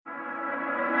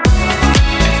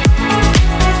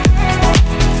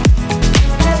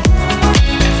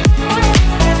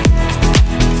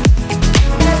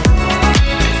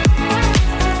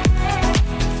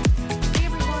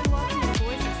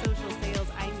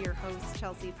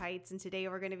Chelsea Pites, and today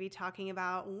we're going to be talking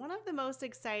about one of the most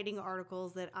exciting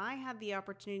articles that I had the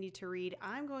opportunity to read,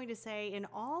 I'm going to say, in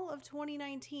all of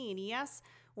 2019. Yes,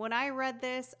 when I read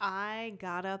this, I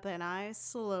got up and I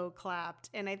slow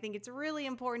clapped, and I think it's really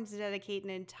important to dedicate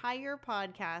an entire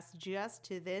podcast just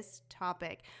to this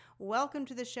topic. Welcome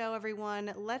to the show,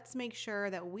 everyone. Let's make sure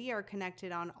that we are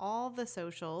connected on all the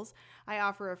socials. I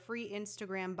offer a free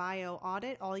Instagram bio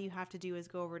audit. All you have to do is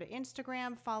go over to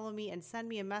Instagram, follow me, and send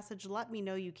me a message. Let me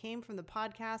know you came from the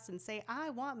podcast and say,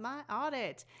 I want my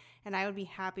audit. And I would be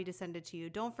happy to send it to you.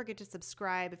 Don't forget to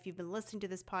subscribe if you've been listening to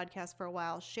this podcast for a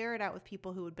while. Share it out with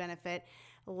people who would benefit.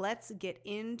 Let's get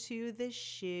into the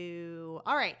shoe.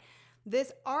 All right.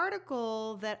 This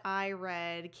article that I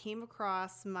read came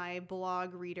across my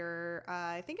blog reader,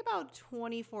 I think about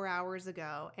 24 hours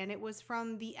ago, and it was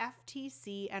from the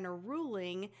FTC and a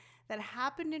ruling that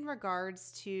happened in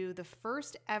regards to the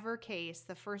first ever case,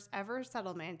 the first ever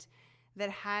settlement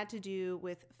that had to do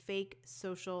with fake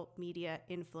social media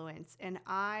influence. And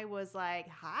I was like,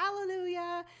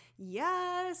 hallelujah,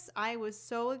 yes. I was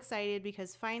so excited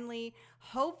because finally,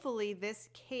 hopefully this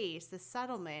case, the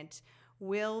settlement,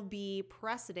 will be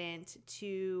precedent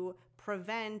to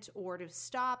prevent or to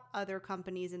stop other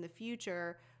companies in the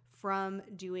future from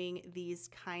doing these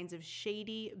kinds of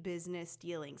shady business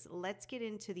dealings. Let's get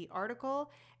into the article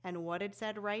and what it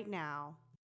said right now.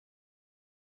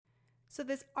 So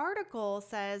this article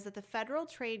says that the Federal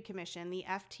Trade Commission, the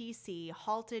FTC,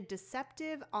 halted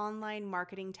deceptive online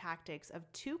marketing tactics of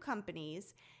two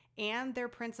companies and their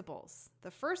principals,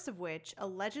 the first of which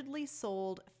allegedly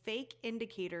sold fake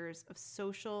indicators of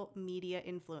social media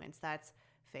influence. That's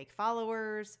fake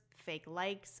followers, fake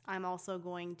likes. I'm also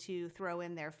going to throw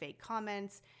in their fake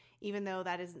comments, even though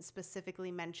that isn't specifically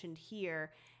mentioned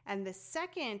here. And the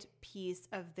second piece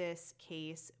of this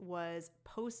case was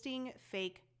posting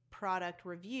fake product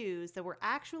reviews that were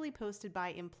actually posted by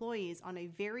employees on a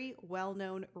very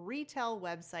well-known retail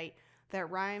website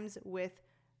that rhymes with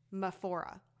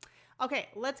Maphora. Okay,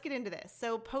 let's get into this.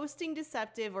 So posting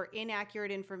deceptive or inaccurate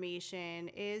information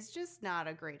is just not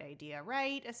a great idea,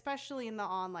 right? Especially in the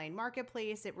online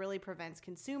marketplace, it really prevents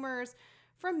consumers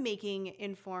from making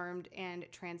informed and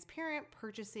transparent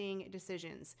purchasing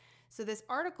decisions. So this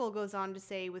article goes on to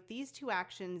say, with these two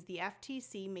actions, the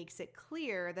FTC makes it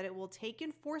clear that it will take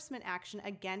enforcement action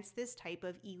against this type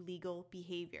of illegal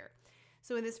behavior.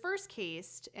 So in this first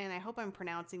case, and I hope I'm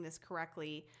pronouncing this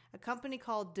correctly, a company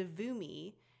called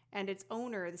Devumi and its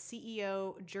owner, the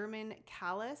CEO, German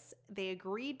Callis, they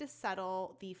agreed to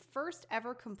settle the first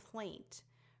ever complaint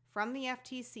from the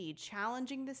FTC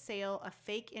challenging the sale of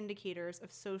fake indicators of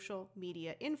social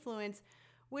media influence,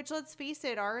 which, let's face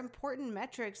it, are important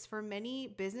metrics for many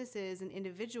businesses and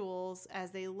individuals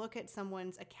as they look at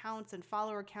someone's accounts and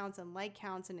follower counts and like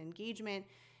counts and engagement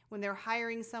when they're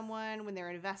hiring someone, when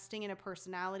they're investing in a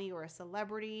personality or a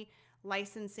celebrity,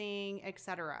 licensing,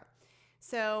 etc.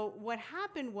 So what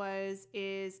happened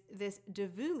is this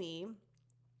Devumi,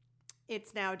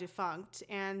 it's now defunct,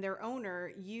 and their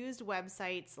owner used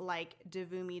websites like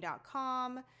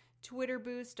devumi.com,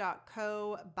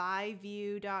 twitterboost.co,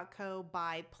 buyview.co,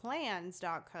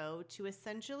 buyplans.co to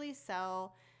essentially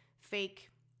sell fake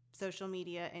social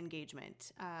media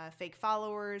engagement, fake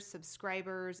followers,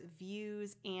 subscribers,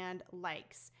 views, and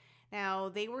likes. Now,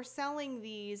 they were selling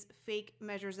these fake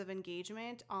measures of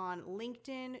engagement on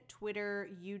LinkedIn, Twitter,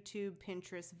 YouTube,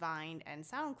 Pinterest, Vine, and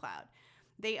SoundCloud.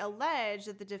 They allege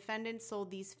that the defendants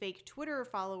sold these fake Twitter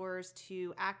followers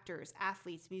to actors,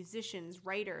 athletes, musicians,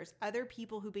 writers, other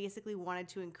people who basically wanted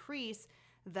to increase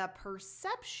the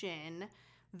perception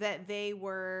that they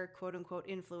were quote-unquote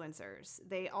influencers.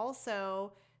 They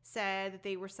also said that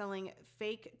they were selling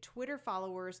fake Twitter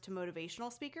followers to motivational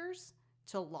speakers,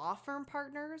 to law firm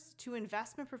partners, to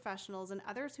investment professionals, and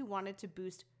others who wanted to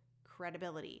boost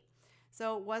credibility.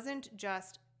 So it wasn't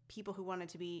just people who wanted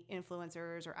to be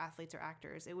influencers or athletes or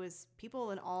actors. It was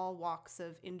people in all walks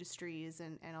of industries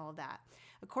and all of that.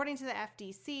 According to the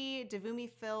FTC, Devumi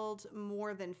filled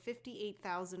more than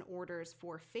 58,000 orders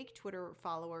for fake Twitter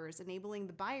followers, enabling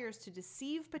the buyers to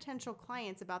deceive potential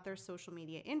clients about their social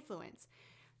media influence.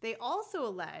 They also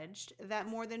alleged that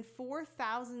more than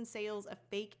 4,000 sales of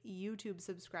fake YouTube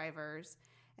subscribers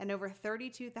and over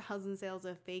 32,000 sales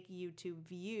of fake YouTube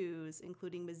views,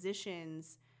 including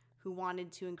musicians who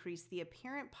wanted to increase the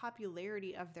apparent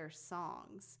popularity of their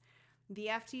songs. The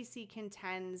FTC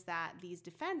contends that these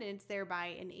defendants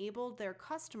thereby enabled their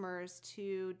customers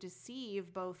to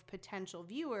deceive both potential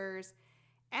viewers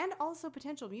and also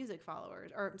potential music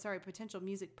potential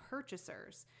music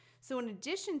purchasers. So in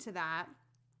addition to that,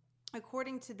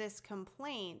 according to this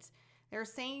complaint, They're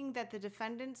saying that the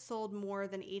defendants sold more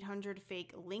than 800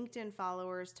 fake LinkedIn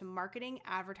followers to marketing,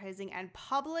 advertising, and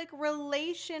public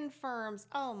relation firms.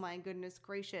 Oh my goodness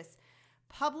gracious.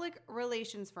 Public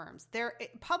relations firms.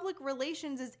 Public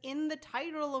relations is in the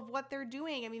title of what they're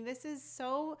doing. I mean, this is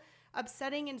so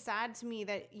upsetting and sad to me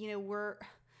that, we're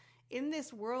in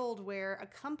this world where a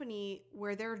company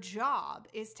where their job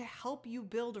is to help you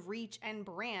build reach and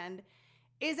brand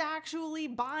is actually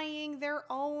buying their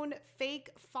own fake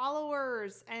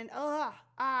followers. And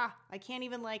I can't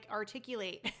even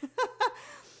articulate.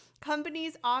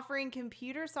 Companies offering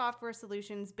computer software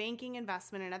solutions, banking,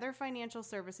 investment, and other financial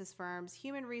services firms,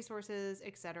 human resources,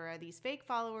 etc. These fake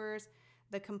followers,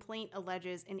 the complaint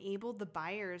alleges, enabled the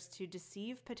buyers to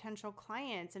deceive potential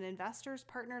clients and investors,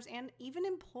 partners, and even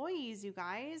employees, you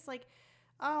guys.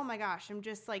 Oh my gosh, I'm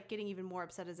just getting even more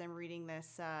upset as I'm reading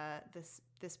this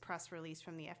this press release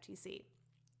from the FTC.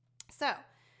 So,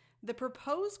 the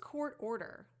proposed court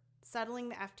order settling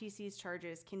the FTC's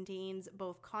charges contains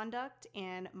both conduct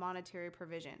and monetary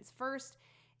provisions. First,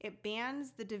 it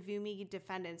bans the Devumi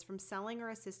defendants from selling or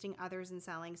assisting others in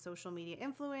selling social media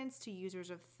influence to users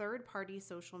of third-party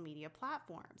social media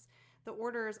platforms. The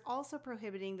order is also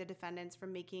prohibiting the defendants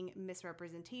from making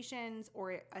misrepresentations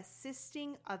or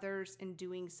assisting others in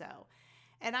doing so.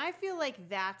 And I feel like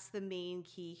that's the main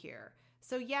key here.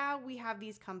 So yeah, we have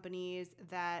these companies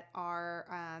that are,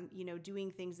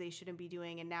 doing things they shouldn't be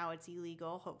doing, and now it's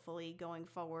illegal, hopefully, going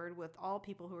forward with all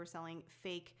people who are selling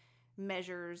fake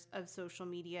measures of social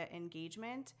media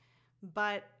engagement.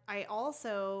 But I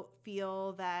also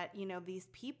feel that, these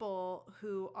people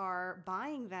who are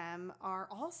buying them are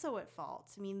also at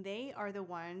fault. I mean, they are the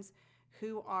ones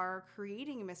who are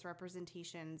creating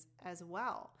misrepresentations as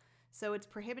well. So it's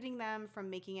prohibiting them from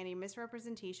making any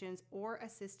misrepresentations or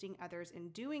assisting others in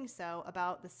doing so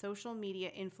about the social media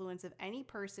influence of any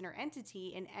person or entity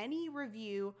in any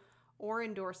review or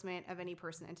endorsement of any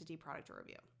person, entity, product, or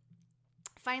review.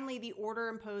 Finally, the order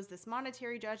imposed this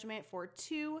monetary judgment for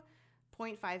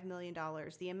 $2.5 million,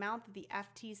 the amount that the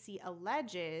FTC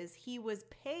alleges he was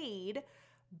paid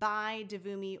by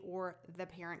Devumi or the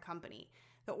parent company.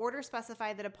 The order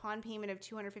specified that upon payment of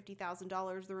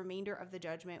 $250,000, the remainder of the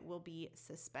judgment will be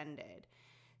suspended.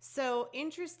 So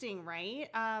interesting, right?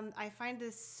 I find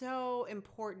this so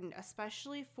important,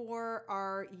 especially for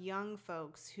our young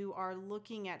folks who are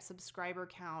looking at subscriber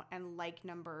count and like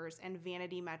numbers and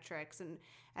vanity metrics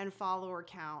and follower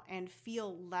count and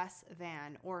feel less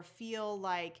than, or feel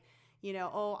like,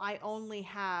 I only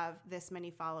have this many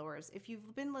followers. If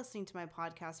you've been listening to my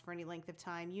podcast for any length of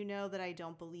time, you know that I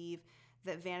don't believe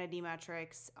that vanity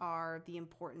metrics are the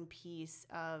important piece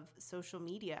of social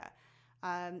media.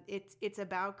 It's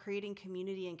about creating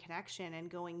community and connection and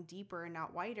going deeper and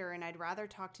not wider. And I'd rather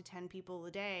talk to 10 people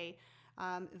a day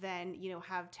than,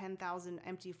 have 10,000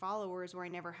 empty followers where I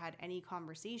never had any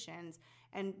conversations.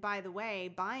 And by the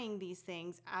way, buying these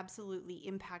things absolutely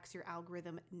impacts your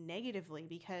algorithm negatively,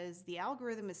 because the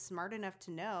algorithm is smart enough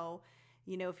to know,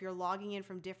 if you're logging in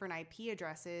from different IP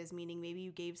addresses, meaning maybe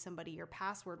you gave somebody your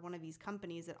password, one of these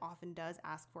companies that often does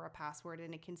ask for a password,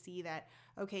 and it can see that,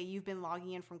 okay, you've been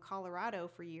logging in from Colorado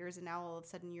for years, and now all of a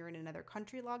sudden you're in another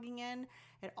country logging in.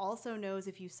 It also knows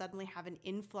if you suddenly have an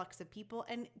influx of people,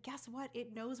 and guess what?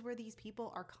 It knows where these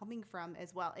people are coming from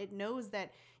as well. It knows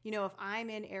that, if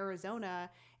I'm in Arizona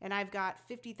and I've got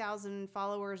 50,000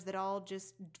 followers that all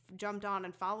just jumped on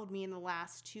and followed me in the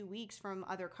last 2 weeks from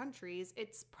other countries,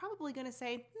 it's probably going to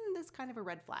say, this is kind of a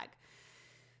red flag.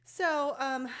 So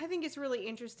I think it's really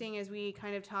interesting as we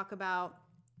kind of talk about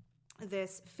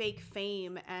this fake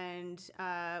fame and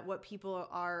what people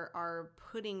are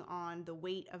putting on the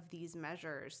weight of these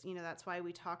measures. That's why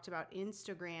we talked about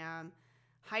Instagram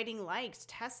hiding likes,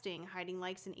 hiding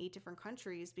likes in 8 different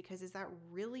countries, because is that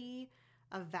really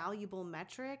a valuable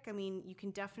metric? I mean, you can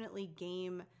definitely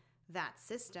game that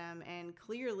system, and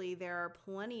clearly there are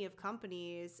plenty of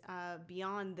companies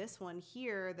beyond this one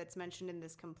here that's mentioned in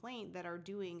this complaint that are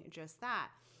doing just that.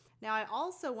 Now, I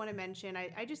also want to mention,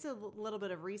 I just did a little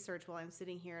bit of research while I'm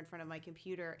sitting here in front of my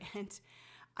computer, and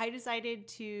I decided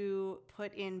to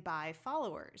put in buy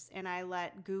followers, and I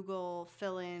let Google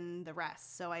fill in the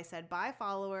rest. So I said buy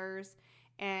followers,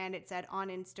 and it said on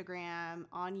Instagram,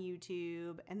 on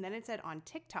YouTube, and then it said on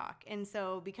TikTok. And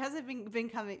so because I've been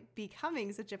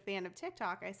becoming such a fan of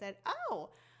TikTok, I said, oh,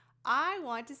 I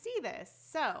want to see this.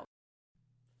 So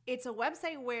it's a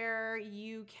website where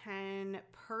you can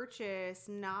purchase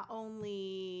not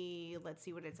only, let's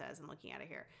see what it says, I'm looking at it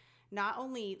here, not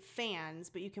only fans,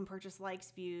 but you can purchase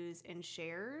likes, views, and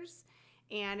shares.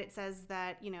 And it says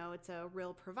that, it's a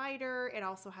real provider. It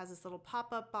also has this little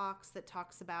pop-up box that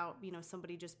talks about,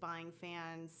 somebody just buying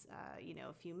fans,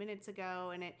 a few minutes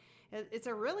ago. And it's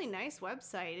a really nice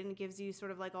website, and it gives you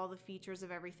sort of like all the features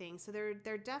of everything. So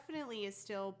there definitely is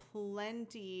still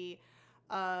plenty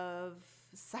of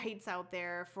sites out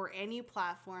there for any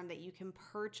platform that you can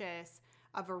purchase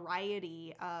a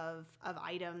variety of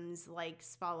items,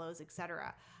 likes, follows,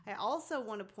 etc. I also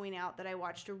want to point out that I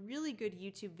watched a really good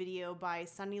YouTube video by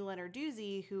Sunny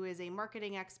Lenarduzzi, who is a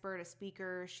marketing expert, a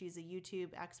speaker. She's a YouTube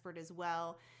expert as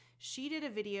well. She did a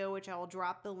video, which I will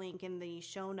drop the link in the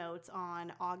show notes,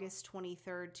 on August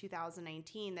 23rd,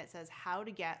 2019, that says how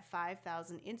to get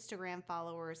 5,000 Instagram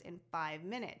followers in 5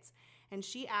 minutes. And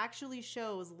she actually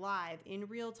shows live in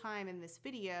real time in this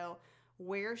video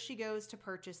where she goes to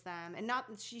purchase them. And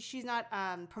she's not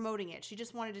promoting it. She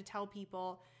just wanted to tell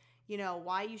people,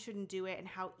 why you shouldn't do it and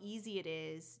how easy it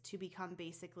is to become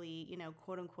basically,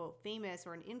 quote unquote famous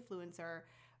or an influencer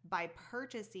by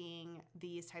purchasing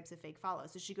these types of fake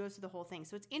follows. So she goes through the whole thing.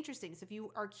 So it's interesting. So if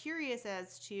you are curious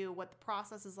as to what the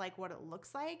process is like, what it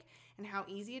looks like, and how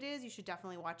easy it is, you should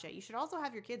definitely watch it. You should also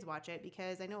have your kids watch it,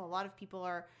 because I know a lot of people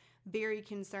are very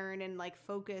concerned and like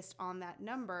focused on that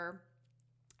number,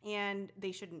 and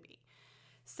they shouldn't be.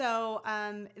 So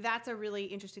that's a really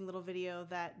interesting little video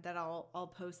that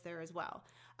I'll post there as well.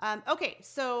 Okay,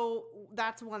 so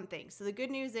that's one thing. So the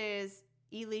good news is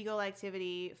illegal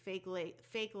activity, fake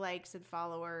likes and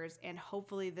followers, and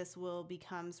hopefully this will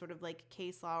become sort of like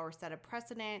case law or set a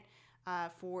precedent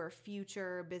for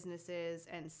future businesses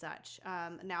and such.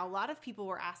 Now, a lot of people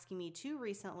were asking me too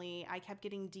recently. I kept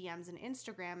getting DMs on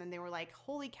Instagram, and they were like,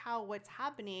 holy cow, what's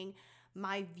happening?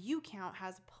 My view count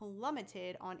has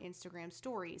plummeted on Instagram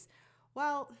stories.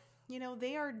 Well,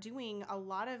 they are doing a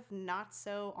lot of not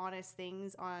so honest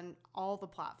things on all the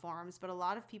platforms, but a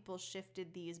lot of people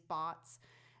shifted these bots,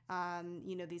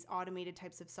 these automated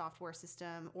types of software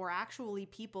system, or actually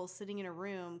people sitting in a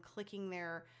room clicking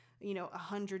their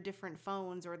 100 different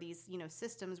phones, or these,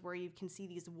 systems where you can see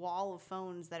these wall of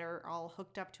phones that are all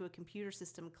hooked up to a computer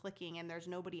system clicking, and there's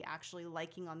nobody actually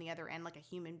liking on the other end like a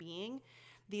human being.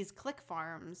 These click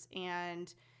farms,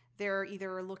 and they're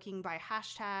either looking by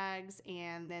hashtags,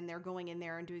 and then they're going in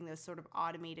there and doing those sort of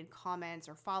automated comments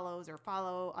or follows or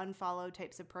follow, unfollow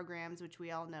types of programs, which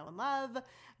we all know and love.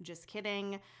 Just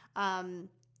kidding.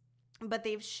 But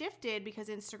they've shifted, because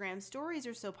Instagram stories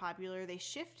are so popular, they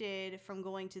shifted from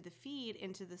going to the feed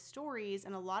into the stories.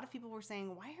 And a lot of people were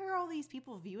saying, why are all these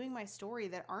people viewing my story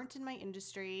that aren't in my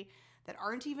industry, that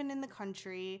aren't even in the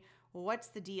country? What's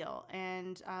the deal?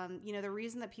 And, the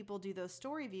reason that people do those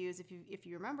story views, if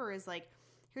you remember, is like,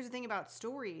 here's the thing about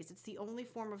stories. It's the only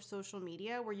form of social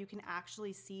media where you can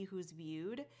actually see who's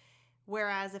viewed.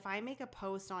 Whereas if I make a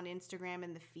post on Instagram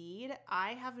in the feed,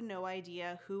 I have no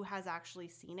idea who has actually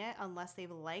seen it unless they've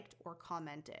liked or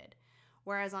commented.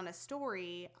 Whereas on a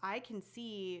story, I can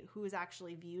see who's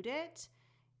actually viewed it.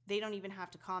 They don't even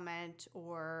have to comment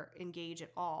or engage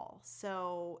at all.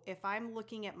 So if I'm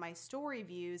looking at my story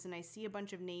views and I see a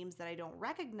bunch of names that I don't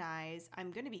recognize,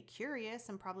 I'm going to be curious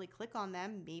and probably click on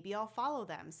them. Maybe I'll follow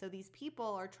them. So these people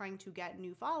are trying to get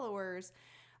new followers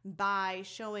by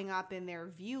showing up in their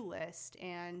view list.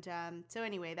 And so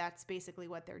anyway, that's basically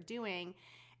what they're doing.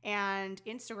 And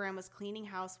Instagram was cleaning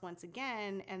house once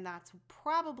again, and that's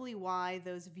probably why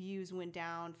those views went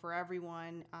down for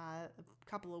everyone a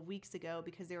couple of weeks ago,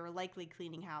 because they were likely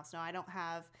cleaning house. Now, I don't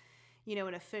have,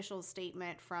 an official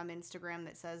statement from Instagram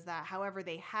that says that. However,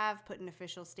 they have put an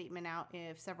official statement out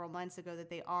several months ago that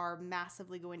they are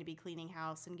massively going to be cleaning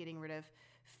house and getting rid of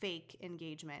fake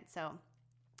engagement. So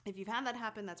if you've had that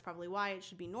happen, that's probably why. It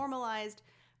should be normalized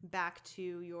back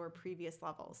to your previous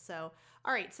levels. So,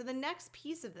 all right. So the next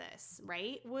piece of this,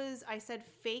 right, was I said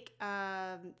fake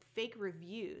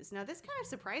reviews. Now, this kind of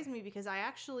surprised me because I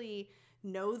actually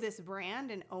know this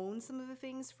brand and own some of the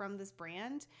things from this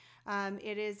brand.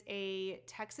 It is a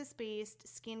Texas-based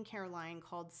skincare line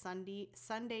called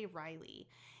Sunday Riley.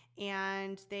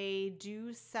 And they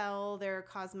do sell their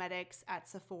cosmetics at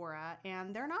Sephora,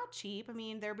 and they're not cheap. I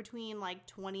mean, they're between like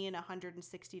 $20 and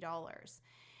 $160.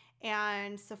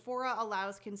 And Sephora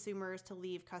allows consumers to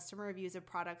leave customer reviews of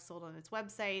products sold on its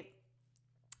website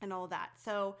and all of that.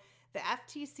 So the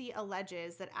FTC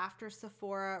alleges that after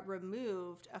Sephora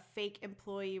removed a fake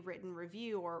employee written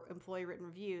review or employee written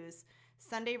reviews,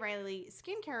 Sunday Riley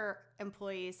skincare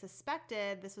employees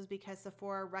suspected this was because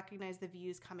Sephora recognized the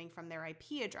views coming from their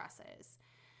IP addresses.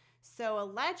 So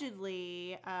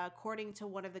allegedly, according to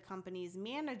one of the company's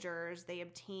managers, they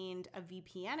obtained a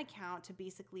VPN account to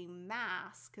basically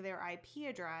mask their IP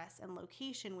address and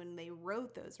location when they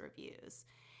wrote those reviews.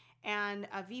 And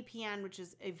a VPN, which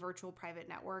is a virtual private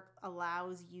network,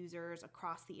 allows users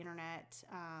across the internet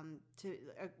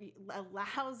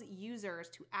allows users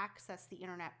to access the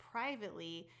internet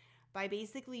privately by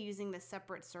basically using the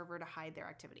separate server to hide their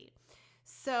activity.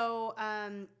 So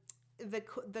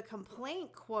the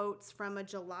complaint quotes from a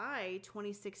July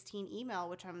 2016 email,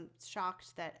 which I'm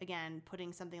shocked that, again,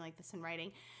 putting something like this in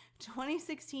writing,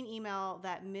 2016 email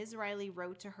that Ms. Riley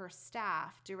wrote to her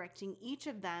staff directing each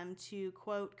of them to,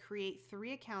 quote, create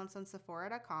 3 accounts on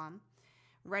Sephora.com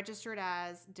registered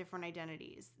as different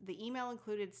identities. The email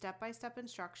included step-by-step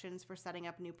instructions for setting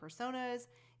up new personas,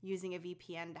 using a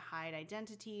VPN to hide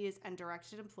identities, and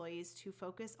directed employees to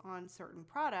focus on certain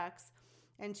products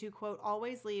and to, quote,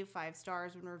 always leave 5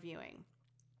 stars when reviewing,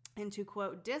 and to,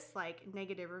 quote, dislike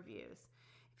negative reviews.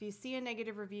 If you see a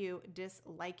negative review,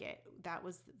 dislike it. That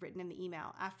was written in the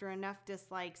email. After enough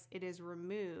dislikes, it is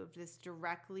removed. This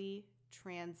directly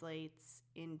translates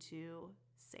into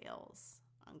sales,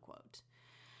 unquote.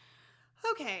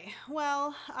 Okay,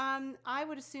 well, I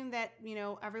would assume that,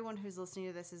 everyone who's listening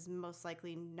to this is most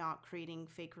likely not creating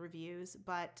fake reviews,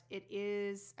 but it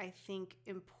is, I think,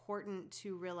 important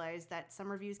to realize that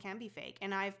some reviews can be fake.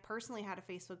 And I've personally had a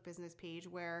Facebook business page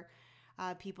where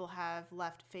people have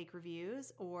left fake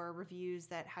reviews or reviews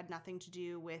that had nothing to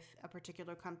do with a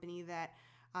particular company that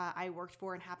I worked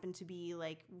for and happened to be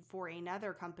like for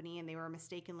another company, and they were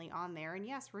mistakenly on there. And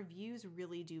yes, reviews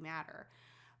really do matter.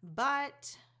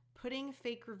 But putting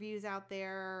fake reviews out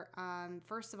there,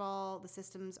 first of all, the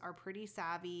systems are pretty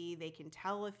savvy. They can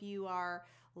tell if you are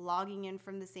logging in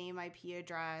from the same IP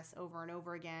address over and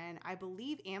over again. I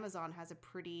believe Amazon has a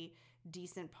pretty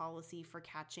decent policy for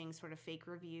catching sort of fake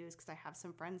reviews, because I have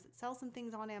some friends that sell some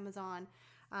things on Amazon.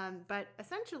 But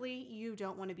essentially, you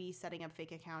don't want to be setting up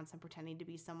fake accounts and pretending to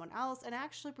be someone else and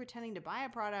actually pretending to buy a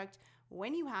product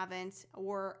when you haven't,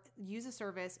 or use a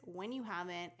service when you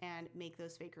haven't, and make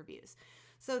those fake reviews.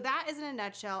 So that is, in a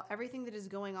nutshell, everything that is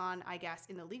going on, I guess,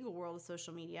 in the legal world of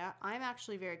social media. I'm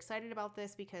actually very excited about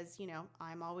this because,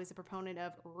 I'm always a proponent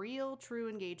of real, true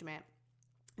engagement.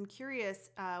 I'm curious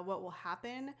what will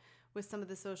happen with some of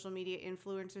the social media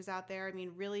influencers out there. I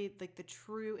mean, really, like the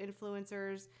true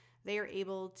influencers, they are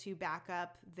able to back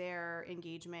up their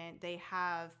engagement. They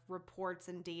have reports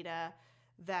and data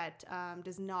that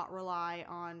does not rely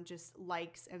on just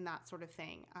likes and that sort of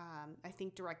thing. I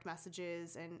think direct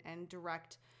messages and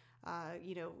direct,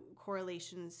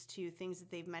 correlations to things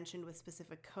that they've mentioned with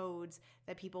specific codes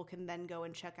that people can then go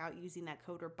and check out using that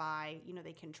code or buy,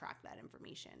 they can track that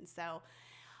information. So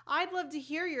I'd love to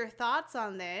hear your thoughts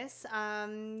on this.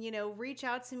 Reach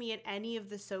out to me at any of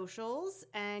the socials,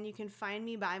 and you can find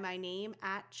me by my name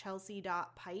at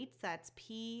chelsea.peitz. That's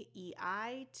Peitz.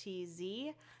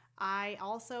 I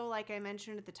also, like I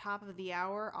mentioned at the top of the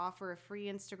hour, offer a free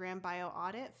Instagram bio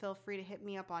audit. Feel free to hit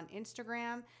me up on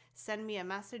Instagram, send me a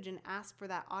message and ask for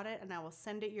that audit, and I will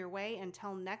send it your way.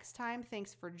 Until next time,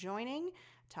 thanks for joining.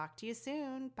 Talk to you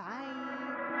soon.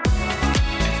 Bye.